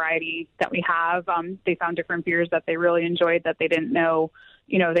the variety that we have. They found different beers that they really enjoyed that they didn't know,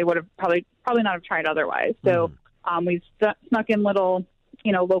 they would have probably not have tried otherwise. So we snuck in little,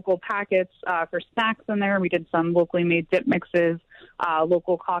 local packets for snacks in there. We did some locally made dip mixes,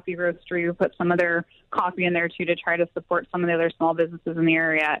 local coffee roastery. We put some of their coffee in there, too, to try to support some of the other small businesses in the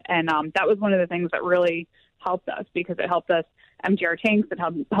area. And that was one of the things that really helped us, because it helped us empty our tanks. It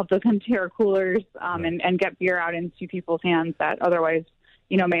helped us empty our coolers and get beer out into people's hands that otherwise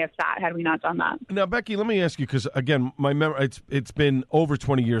may have sat had we not done that. Now, Becky, let me ask you, because, again, my memory, it's been over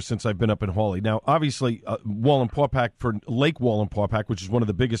 20 years since I've been up in Hawley. Now, obviously, Wallenpaupack, for Lake Wallenpaupack, which is one of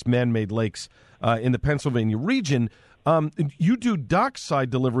the biggest man-made lakes in the Pennsylvania region, you do dockside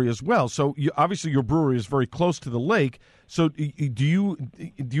delivery as well. So, obviously, your brewery is very close to the lake. So, do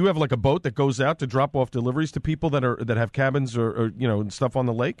you have, like, a boat that goes out to drop off deliveries to people that have cabins or and stuff on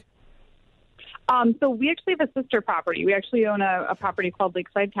the lake? So we actually have a sister property. We actually own a property called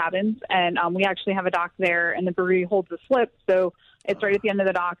Lakeside Cabins, and we actually have a dock there, and the brewery holds a slip. So it's right at the end of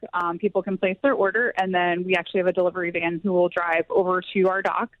the dock. People can place their order, and then we actually have a delivery van who will drive over to our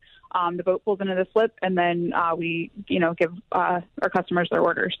dock. The boat pulls into the slip, and then we, give our customers their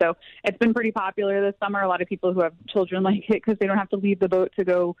order. So it's been pretty popular this summer. A lot of people who have children like it because they don't have to leave the boat to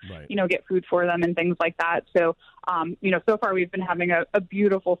go, get food for them and things like that. So, so far we've been having a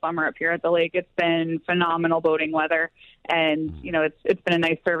beautiful summer up here at the lake. It's been phenomenal boating weather, and, it's been a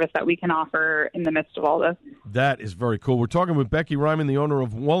nice service that we can offer in the midst of all this. That is very cool. We're talking with Becky Ryman, the owner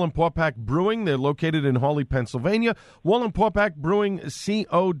of Wallenpaupack Brewing. They're located in Hawley, Pennsylvania. Wallenpaupack Brewing,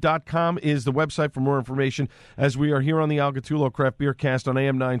 co.com is the website for more information, as we are here on the Alcatullo Craft Beer Cast on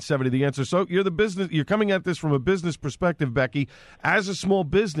AM 970 The Answer. So you're coming at this from a business perspective, Becky. As a small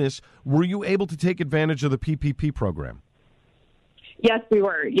business, were you able to take advantage of the PPP program? Yes, we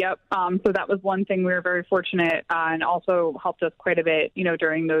were. Yep. So that was one thing we were very fortunate and also helped us quite a bit,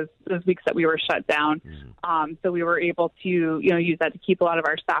 during those weeks that we were shut down. So we were able to, use that to keep a lot of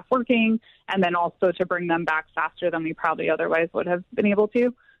our staff working, and then also to bring them back faster than we probably otherwise would have been able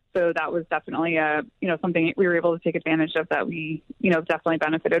to. So that was definitely something we were able to take advantage of that we, definitely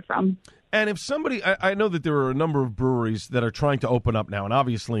benefited from. And if somebody, I know that there are a number of breweries that are trying to open up now, and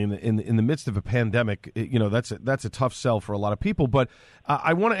obviously in the midst of a pandemic, that's a tough sell for a lot of people. But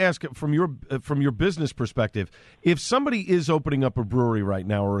I want to ask from your business perspective, if somebody is opening up a brewery right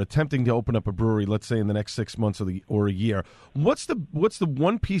now or attempting to open up a brewery, let's say in the next 6 months or a year, what's the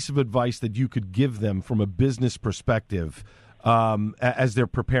one piece of advice that you could give them from a business perspective as they're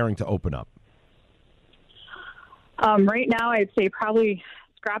preparing to open up? Right now, I'd say probably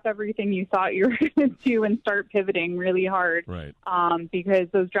scrap everything you thought you were going to do and start pivoting really hard. Right. Because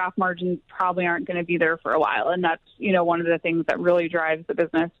those draft margins probably aren't going to be there for a while. And that's, one of the things that really drives the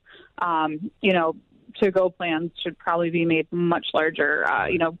business. To-go plans should probably be made much larger.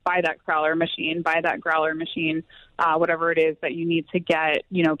 Buy that growler machine, whatever it is that you need to get,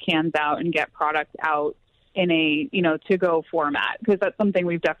 cans out and get product out in a, to-go format, because that's something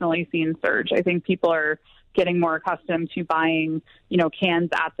we've definitely seen surge. I think people are getting more accustomed to buying, cans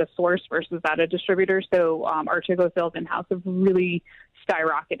at the source versus at a distributor. So our to-go sales in-house have really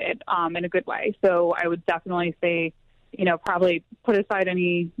skyrocketed in a good way. So I would definitely say, probably put aside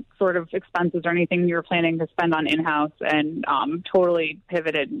any sort of expenses or anything you're planning to spend on in-house and totally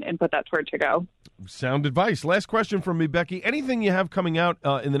pivot it and put that toward to-go. Sound advice. Last question from me, Becky. Anything you have coming out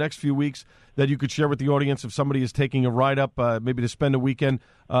in the next few weeks that you could share with the audience if somebody is taking a ride up, maybe to spend a weekend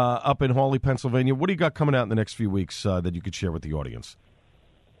up in Hawley, Pennsylvania? What do you got coming out in the next few weeks that you could share with the audience?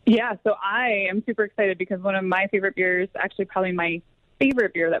 Yeah, so I am super excited because one of my favorite beers, actually probably my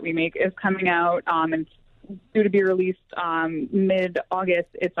favorite beer that we make, is coming out and due to be released mid-August.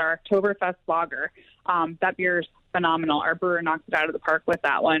 It's our Oktoberfest Lager. That beer is phenomenal. Our brewer knocks it out of the park with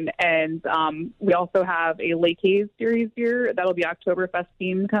that one. And we also have a Lake Haze series beer that'll be Oktoberfest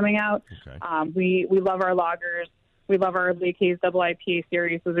themed coming out. Okay. We love our lagers. We love our Lake Haze Double IPA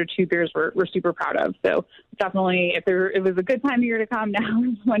series. Those are two beers we're super proud of. So definitely, if it was a good time of year to come, now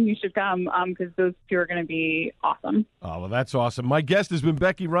is when you should come because those two are going to be awesome. Oh, well, that's awesome. My guest has been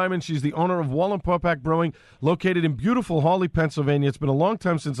Becky Ryman. She's the owner of Wallenpaupack Brewing, located in beautiful Hawley, Pennsylvania. It's been a long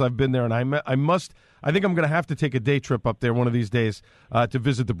time since I've been there, and I think I'm going to have to take a day trip up there one of these days to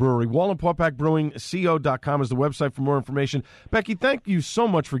visit the brewery. Wallenpaupack Brewing, co.com is the website for more information. Becky, thank you so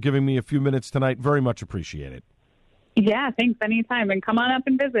much for giving me a few minutes tonight. Very much appreciate it. Yeah, thanks. Anytime. And come on up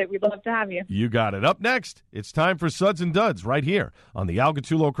and visit. We'd love to have you. You got it. Up next, it's time for Suds and Duds right here on the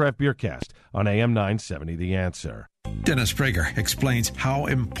Alcatullo Craft Beer Cast on AM 970 The Answer. Dennis Prager explains how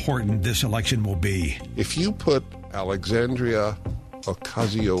important this election will be. If you put Alexandria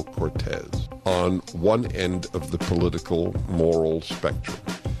Ocasio-Cortez on one end of the political moral spectrum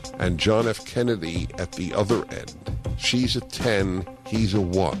and John F. Kennedy at the other end, she's a 10, he's a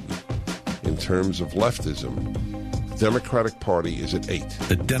 1. In terms of leftism, the Democratic Party is at 8.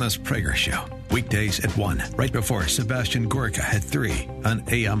 The Dennis Prager Show, weekdays at 1, right before Sebastian Gorka at 3 on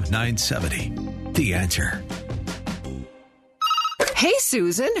AM 970. The Answer. Hey,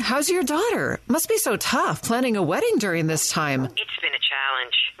 Susan, how's your daughter? Must be so tough planning a wedding during this time. It's been a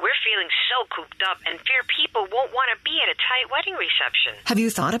challenge. We're feeling so cooped up and fear people won't want to be at a tight wedding reception. Have you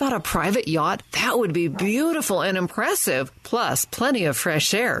thought about a private yacht? That would be beautiful and impressive, plus plenty of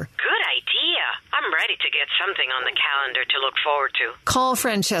fresh air. Good idea. I'm ready to get something on the calendar to look forward to. Call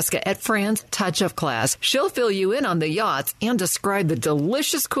Francesca at Fran's Touch of Class. She'll fill you in on the yachts and describe the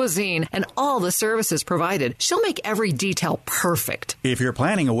delicious cuisine and all the services provided. She'll make every detail perfect. If you're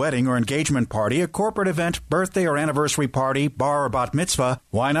planning a wedding or engagement party, a corporate event, birthday or anniversary party, bar or bat mitzvah,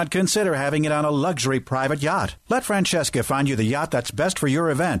 why not consider having it on a luxury private yacht? Let Francesca find you the yacht that's best for your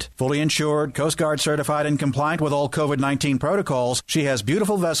event. Fully insured, Coast Guard certified and compliant with all COVID-19 protocols, she has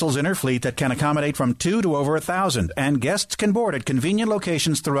beautiful vessels in her fleet that can accommodate from 2 to over 1,000, and guests can board at convenient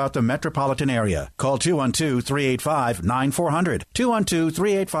locations throughout the metropolitan area. Call 212-385-9400,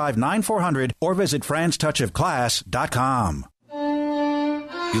 212-385-9400, or visit franstouchofclass.com.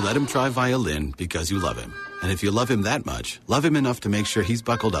 You let him try violin because you love him. And if you love him that much, love him enough to make sure he's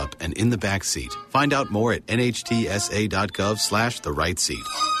buckled up and in the back seat. Find out more at nhtsa.gov/the right seat.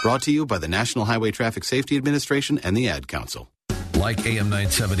 Brought to you by the National Highway Traffic Safety Administration and the Ad Council. Like AM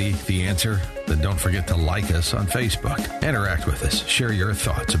 970, The Answer? Then don't forget to like us on Facebook. Interact with us. Share your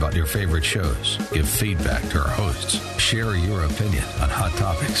thoughts about your favorite shows. Give feedback to our hosts. Share your opinion on hot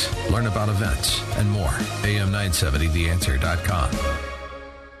topics. Learn about events and more. AM970theanswer.com.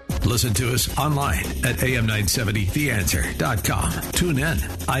 Listen to us online at am970theanswer.com. Tune in,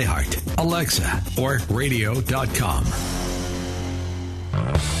 iHeart, Alexa, or radio.com.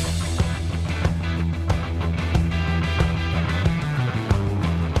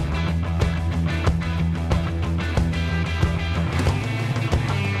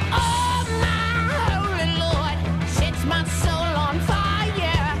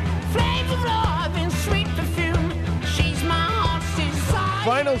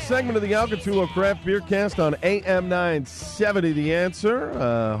 Final segment of the Alcatullo Craft Beer Cast on AM 970, The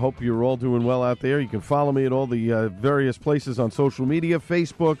Answer. Hope you're all doing well out there. You can follow me at all the various places on social media,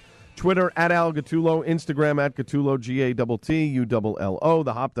 Facebook, Twitter, at Alcatullo, Instagram, at Catullo, GATTULLO,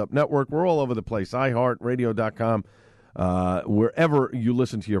 the Hopped Up Network. We're all over the place, iHeart, radio.com. Wherever you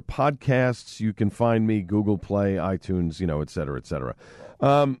listen to your podcasts, you can find me, Google Play, iTunes, et cetera, et cetera.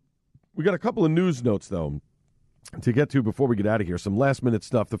 We got a couple of news notes, though, to get to before we get out of here. Some last-minute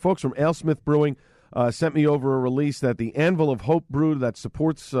stuff. The folks from AleSmith Brewing sent me over a release that the Anvil of Hope brew that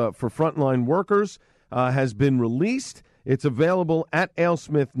supports for frontline workers has been released. It's available at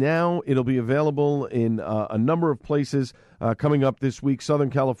AleSmith now. It'll be available in a number of places coming up this week: Southern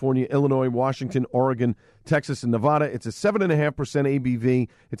California, Illinois, Washington, Oregon, Texas, and Nevada. It's a 7.5% ABV.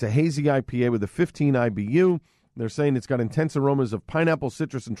 It's a hazy IPA with a 15 IBU. They're saying it's got intense aromas of pineapple,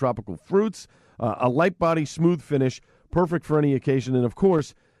 citrus, and tropical fruits. A light body, smooth finish, perfect for any occasion. And, of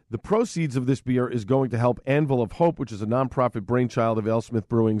course, the proceeds of this beer is going to help Anvil of Hope, which is a nonprofit brainchild of AleSmith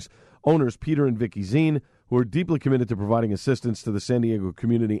Brewing's owners, Peter and Vicky Zine, who are deeply committed to providing assistance to the San Diego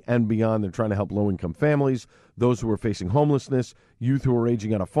community and beyond. They're trying to help low-income families, those who are facing homelessness, youth who are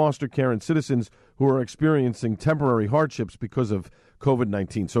aging out of foster care, and citizens who are experiencing temporary hardships because of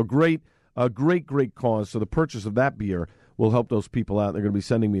COVID-19. So a great cause. So the purchase of that beer will help those people out. They're going to be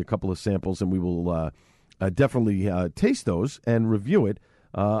sending me a couple of samples, and we will definitely taste those and review it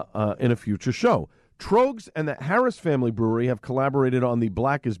in a future show. Trogs and the Harris Family Brewery have collaborated on the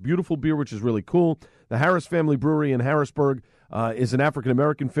Black is Beautiful beer, which is really cool. The Harris Family Brewery in Harrisburg is an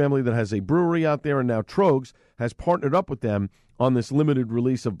African-American family that has a brewery out there, and now Trogs has partnered up with them on this limited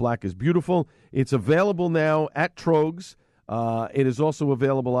release of Black is Beautiful. It's available now at Trogs. It is also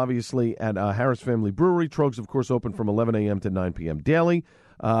available, obviously, at Harris Family Brewery. Trogs, of course, open from 11 a.m. to 9 p.m. daily.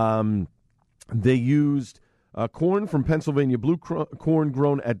 They used corn from Pennsylvania blue corn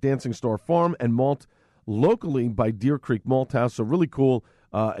grown at Dancing Star Farm and malt locally by Deer Creek Malt House. So really cool.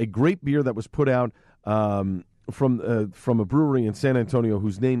 A great beer that was put out from a brewery in San Antonio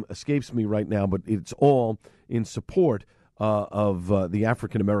whose name escapes me right now, but it's all in support of the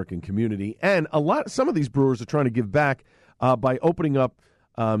African-American community. And some of these brewers are trying to give back by opening up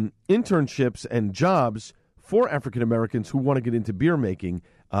internships and jobs for African Americans who want to get into beer making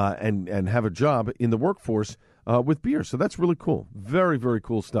and have a job in the workforce with beer. So that's really cool. Very, very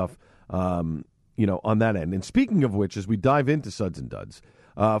cool stuff, on that end. And speaking of which, as we dive into Suds and Duds,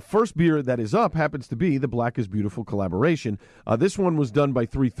 first beer that is up happens to be the Black is Beautiful collaboration. This one was done by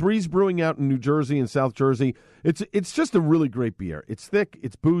 3 Threes Brewing out in New Jersey and South Jersey. It's just a really great beer. It's thick,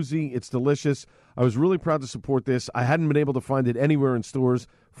 it's boozy, it's delicious. I was really proud to support this. I hadn't been able to find it anywhere in stores.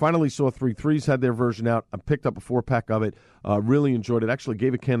 Finally saw 3 Threes had their version out. I picked up a 4-pack of it. Really enjoyed it. Actually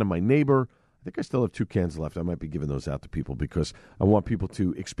gave a can to my neighbor. I think I still have 2 cans left. I might be giving those out to people because I want people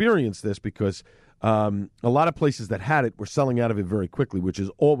to experience this because a lot of places that had it were selling out of it very quickly, which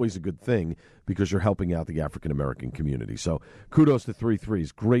is always a good thing because you're helping out the African-American community. So kudos to 3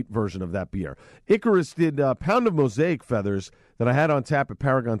 Threes. Great version of that beer. Icarus did a pound of Mosaic Feathers that I had on tap at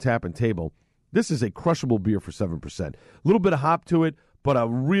Paragon Tap and Table. This is a crushable beer for 7%. A little bit of hop to it, but a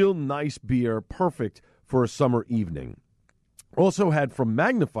real nice beer, perfect for a summer evening. Also had from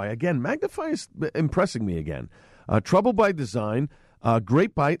Magnify. Again, Magnify is impressing me again. Trouble by Design,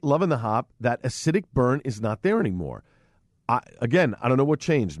 great bite, loving the hop. That acidic burn is not there anymore. I don't know what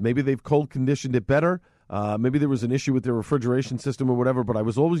changed. Maybe they've cold conditioned it better. Maybe there was an issue with their refrigeration system or whatever, but I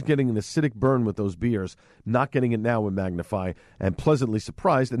was always getting an acidic burn with those beers, not getting it now with Magnify, and pleasantly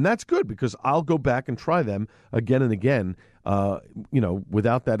surprised. And that's good because I'll go back and try them again and again,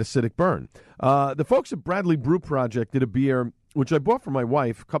 without that acidic burn. The folks at Bradley Brew Project did a beer, which I bought for my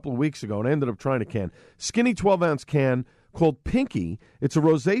wife a couple of weeks ago, and I ended up trying a can. Skinny 12-ounce can called Pinky. It's a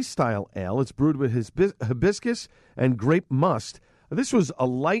rosé-style ale. It's brewed with hibiscus and grape must. This was a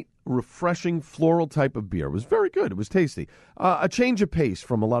light, refreshing, floral type of beer. It was very good. It was tasty. A change of pace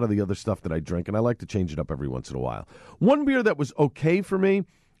from a lot of the other stuff that I drink, and I like to change it up every once in a while. One beer that was okay for me,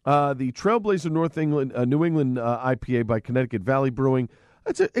 the Trailblazer New England IPA by Connecticut Valley Brewing.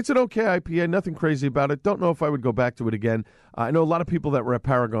 It's an okay IPA, nothing crazy about it. Don't know if I would go back to it again. I know a lot of people that were at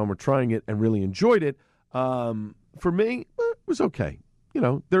Paragon were trying it and really enjoyed it. For me, it was okay.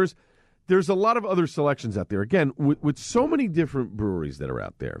 There's a lot of other selections out there. Again, with so many different breweries that are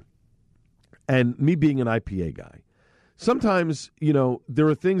out there, and me being an IPA guy, sometimes, there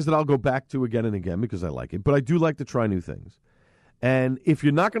are things that I'll go back to again and again because I like it, but I do like to try new things. And if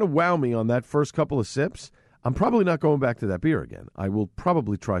you're not going to wow me on that first couple of sips, I'm probably not going back to that beer again. I will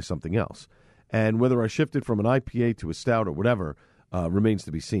probably try something else. And whether I shift it from an IPA to a stout or whatever remains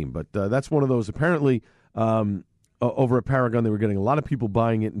to be seen. But that's one of those. Apparently, over at Paragon, they were getting a lot of people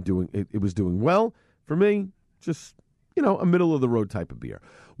buying it and it was doing well. For me, just, a middle-of-the-road type of beer.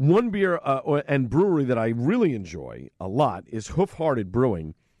 One beer and brewery that I really enjoy a lot is Hoof Hearted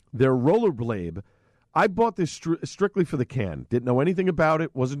Brewing. Their Rollerblade. I bought this strictly for the can. Didn't know anything about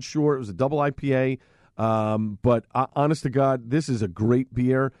it. Wasn't sure. It was a double IPA. But honest to God, this is a great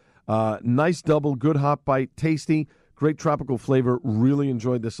beer. Nice double, good hop bite, tasty, great tropical flavor. Really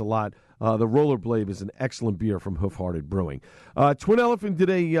enjoyed this a lot. The Rollerblade is an excellent beer from Hoof Hearted Brewing. Twin Elephant did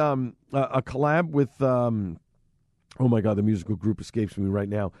a collab with, oh my God, the musical group escapes me right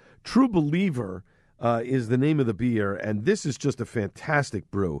now. True Believer is the name of the beer, and this is just a fantastic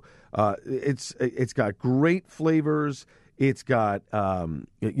brew. It's got great flavors. It's got a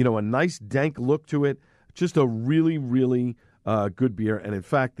nice dank look to it. Just a really, really good beer. And in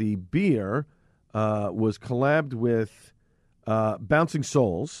fact, the beer was collabed with Bouncing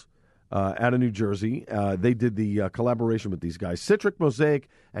Souls out of New Jersey. They did the collaboration with these guys. Citric, Mosaic,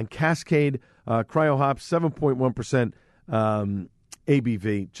 and Cascade Cryo Hops, 7.1%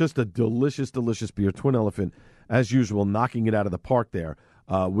 ABV. Just a delicious, delicious beer. Twin Elephant, as usual, knocking it out of the park there.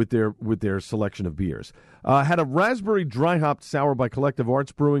 With their selection of beers. Had a raspberry dry hopped sour by Collective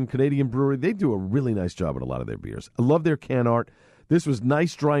Arts Brewing, Canadian brewery. They do a really nice job with a lot of their beers. I love their can art. This was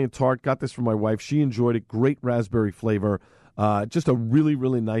nice, dry, and tart. Got this from my wife. She enjoyed it. Great raspberry flavor. Just a really,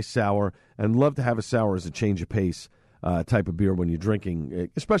 really nice sour. And love to have a sour as a change of pace type of beer when you're drinking.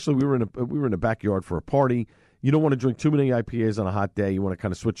 Especially we were in a backyard for a party. You don't want to drink too many IPAs on a hot day. You want to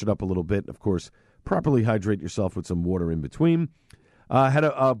kind of switch it up a little bit. Of course, properly hydrate yourself with some water in between. Had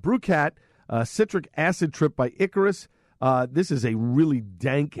a Brewcat citric acid trip by Icarus. This is a really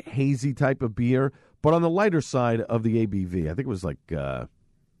dank, hazy type of beer, but on the lighter side of the ABV. I think it was like, I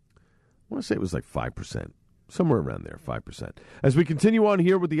want to say it was like 5%, somewhere around there, 5%. As we continue on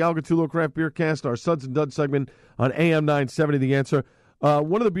here with the Al Gattullo Craft Beer Cast, our Suds and Duds segment on AM 970, The Answer.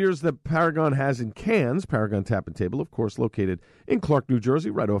 One of the beers that Paragon has in cans, Paragon Tap and Table, of course, located in Clark, New Jersey,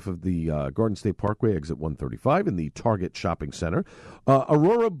 right off of the Garden State Parkway, exit 135, in the Target Shopping Center.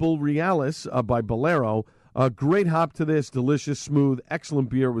 Aurora Borealis by Bolero. Great hop to this, delicious, smooth, excellent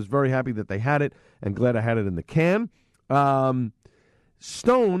beer. Was very happy that they had it and glad I had it in the can.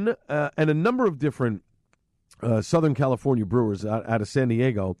 Stone and a number of different Southern California brewers out of San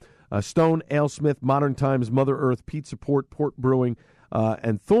Diego Stone, AleSmith, Modern Times, Mother Earth, Pizza Port, Port Brewing,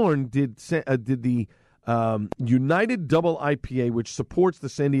 and Thorn did the United Double IPA, which supports the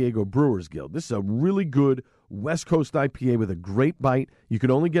San Diego Brewers Guild. This is a really good West Coast IPA with a great bite. You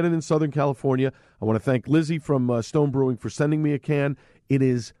can only get it in Southern California. I want to thank Lizzie from Stone Brewing for sending me a can. It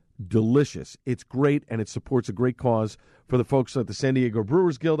is delicious. It's great, and it supports a great cause for the folks at the San Diego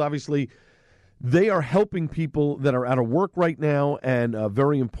Brewers Guild. Obviously, they are helping people that are out of work right now, and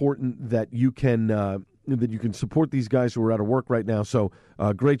very important that you can support these guys who are out of work right now. So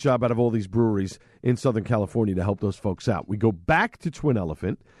great job out of all these breweries in Southern California to help those folks out. We go back to Twin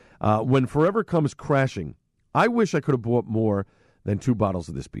Elephant. When Forever comes crashing, I wish I could have bought more than 2 bottles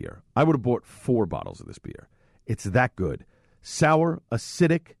of this beer. I would have bought 4 bottles of this beer. It's that good. Sour,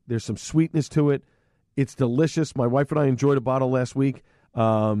 acidic, there's some sweetness to it. It's delicious. My wife and I enjoyed a bottle last week.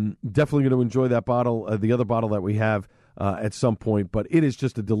 Definitely going to enjoy that bottle, the other bottle that we have at some point. But it is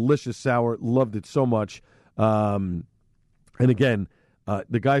just a delicious sour. Loved it so much. And again,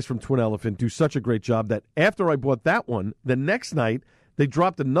 the guys from Twin Elephant do such a great job that after I bought that one, the next night they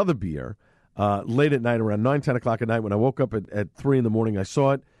dropped another beer late at night, around 9, 10 o'clock at night. When I woke up at 3 in the morning, I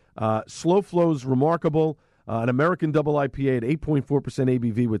saw it. Slow Flow's Remarkable, an American Double IPA at 8.4%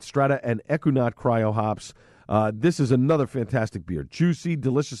 ABV with Strata and Equinaut Cryo hops. This is another fantastic beer. Juicy,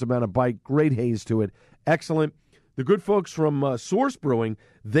 delicious amount of bite, great haze to it. Excellent. The good folks from Source Brewing,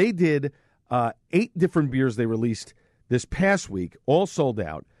 they did 8 different beers they released this past week, all sold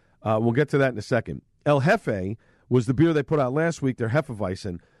out. We'll get to that in a second. El Jefe was the beer they put out last week, their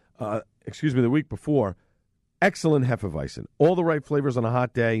Hefeweizen, the week before. Excellent Hefeweizen. All the right flavors on a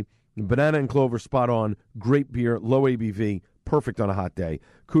hot day. Banana and clover, spot on. Great beer, low ABV, perfect on a hot day.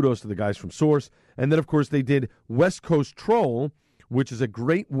 Kudos to the guys from Source. And then, of course, they did West Coast Troll, which is a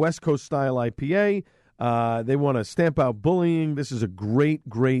great West Coast style IPA. They want to stamp out bullying. This is a great,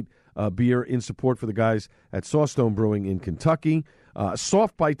 great beer in support for the guys at Sawstone Brewing in Kentucky.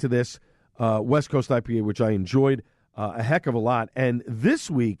 Soft bite to this West Coast IPA, which I enjoyed a heck of a lot. And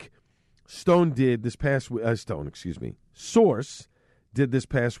this week, Source did this past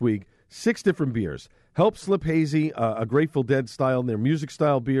week 6 different beers. Help Slip Hazy, a Grateful Dead style, and their music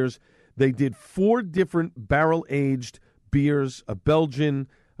style beers. They did 4 different barrel-aged beers, a Belgian,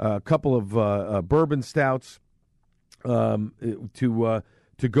 a couple of bourbon stouts to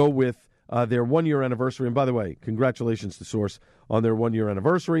go with their 1-year anniversary. And by the way, congratulations to Source on their 1-year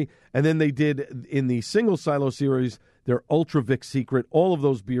anniversary. And then they did, in the single silo series, their Ultra Vic Secret. All of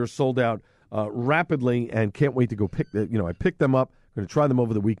those beers sold out rapidly, and can't wait to go pick I picked them up. I'm going to try them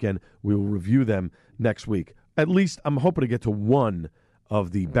over the weekend. We will review them next week. At least I'm hoping to get to one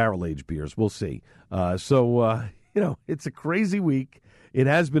of the barrel-aged beers. We'll see. It's a crazy week. It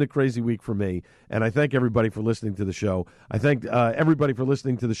has been a crazy week for me, and I thank everybody for listening to the show. I thank everybody for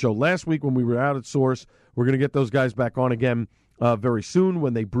listening to the show last week when we were out at Source. We're going to get those guys back on again very soon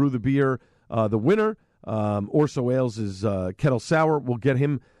when they brew the beer. The winner, Orso Ales' Kettle Sour. We'll get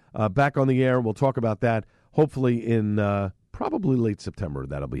him back on the air. We'll talk about that hopefully in probably late September.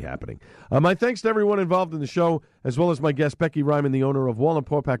 That'll be happening. My thanks to everyone involved in the show, as well as my guest, Becky Ryman, the owner of Walnut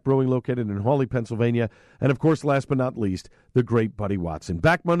Pawpack Brewing, located in Hawley, Pennsylvania. And, of course, last but not least, the great Buddy Watson.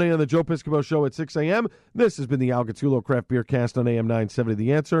 Back Monday on the Joe Piscopo Show at 6 a.m. This has been the Al Gattullo Craft Beer Cast on AM 970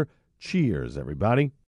 The Answer. Cheers, everybody.